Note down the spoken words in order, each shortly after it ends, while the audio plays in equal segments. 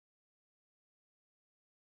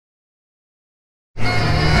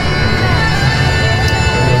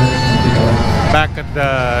back at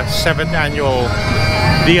the 7th annual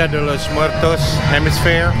Dia de los Muertos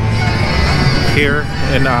Hemisphere here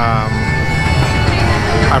in I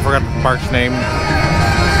forgot the park's name,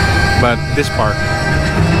 but this park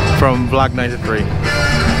from Vlog 93.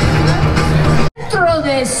 Dentro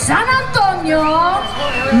de San Antonio,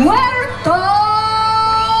 Muertos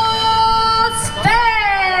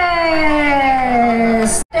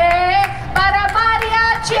Fest para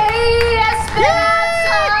mariachi y esperanza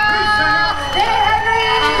de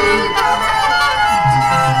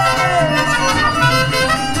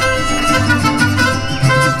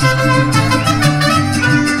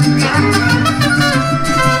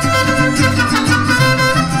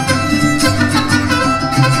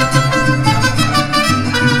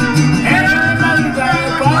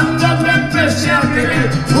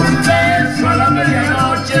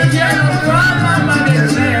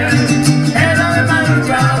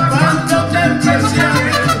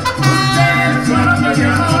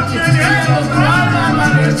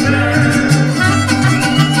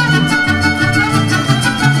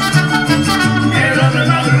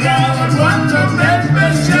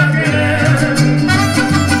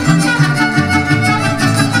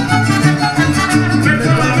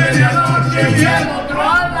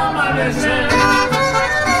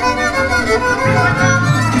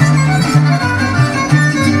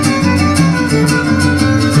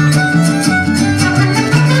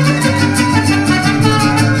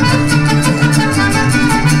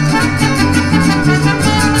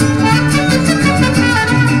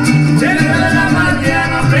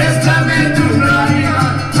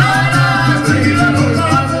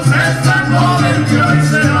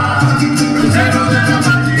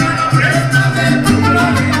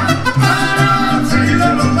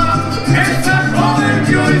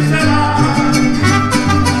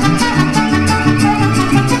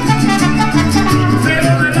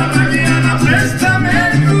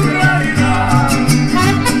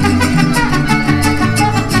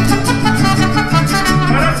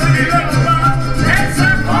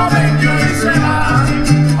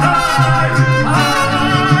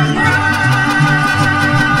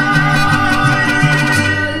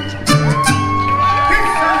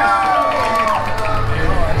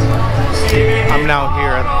Now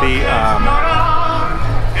here at the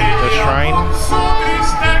shrine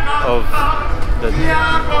of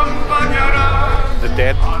the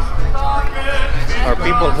dead, or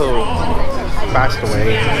people who passed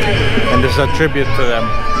away, and this is a tribute to them.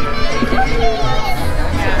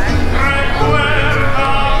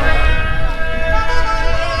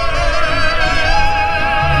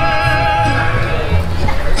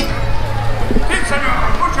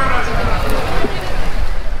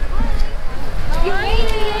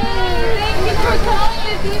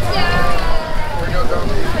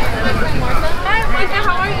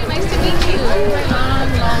 How are you? Nice to meet you.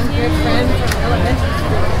 Dear friend from elementary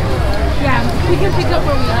school. Yeah, we can pick up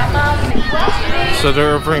where we are. So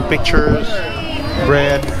they're offering pictures,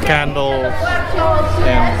 bread, candles,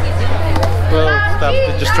 and little stuff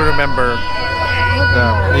just to remember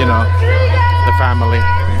the, you know, the family.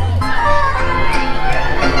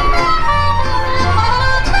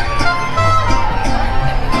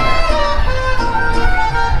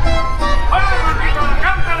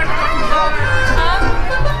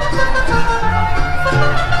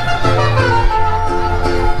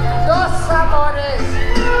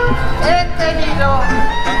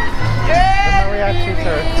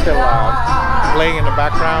 Still playing in the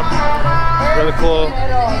background. Really cool.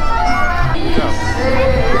 Yeah.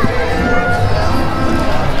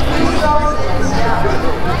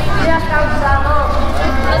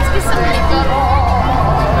 Let's get some makeup.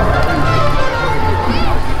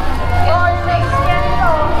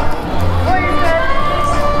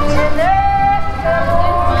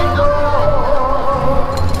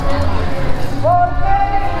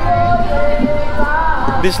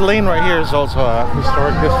 This lane right here is also a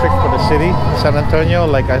historic district for the city, San Antonio.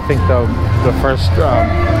 Like, I think the first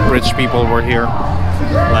rich people were here.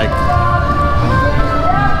 Like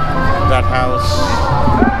that house,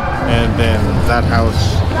 and then that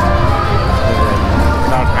house, and then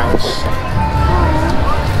that house.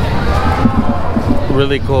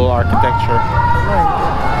 Really cool architecture.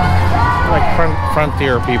 Like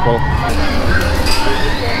frontier people.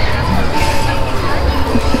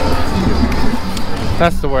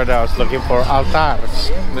 That's the word I was looking for. Altars.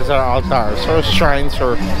 These are altars, or shrines,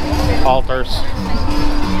 or altars.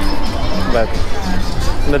 But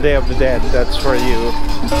on the Day of the Dead, that's where you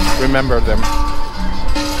remember them.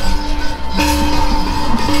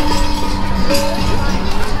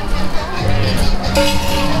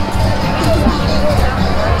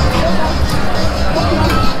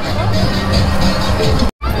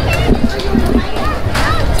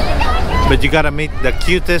 But you gotta meet the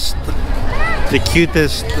cutest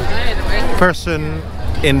person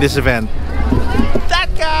in this event. That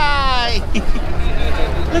guy!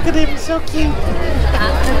 Look at him, so cute.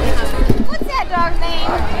 What's that dog's name?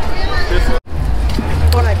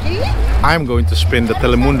 I'm going to spin the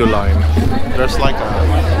Telemundo line. There's like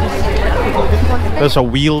a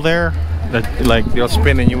wheel there that like they'll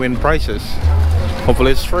spin and you win prizes.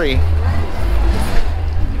 Hopefully it's free.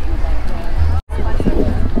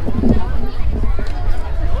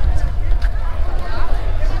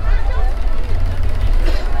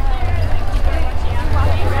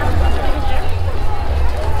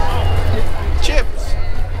 Chips.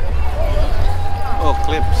 Oh,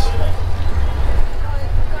 clips.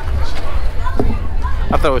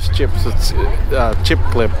 I thought it was chips. It's chip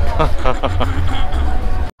clip.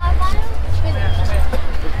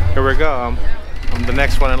 Here we go. I'm the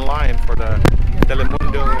next one in line for the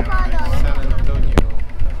Telemundo San Antonio.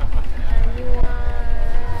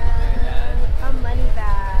 A money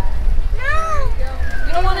bag. No!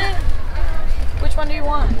 You don't want it? Which one do you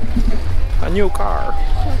want? A new car.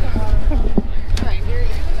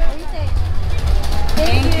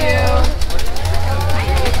 Thank you.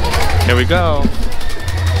 Here we go.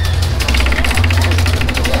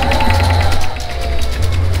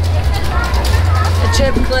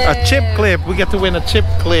 Chip clip. A chip clip. We get to win a chip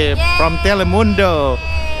clip from Telemundo.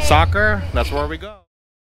 Soccer, that's where we go.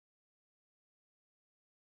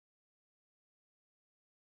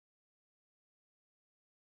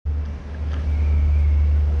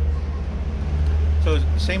 So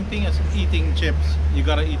same thing as eating chips. You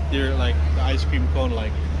gotta eat your like the ice cream cone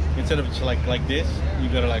like instead of just like this, you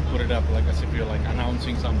gotta like put it up like as if you're like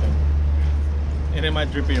announcing something. And it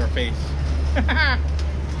might drip in your face.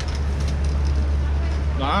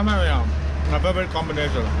 My favorite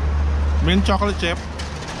combination: mint chocolate chip,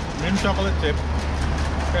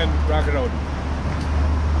 and rocket road.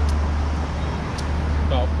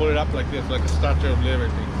 So I'll pull it up like this, like a Statue of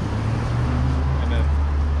Liberty, and then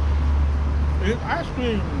eat ice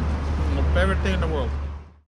cream. My favorite thing in the world.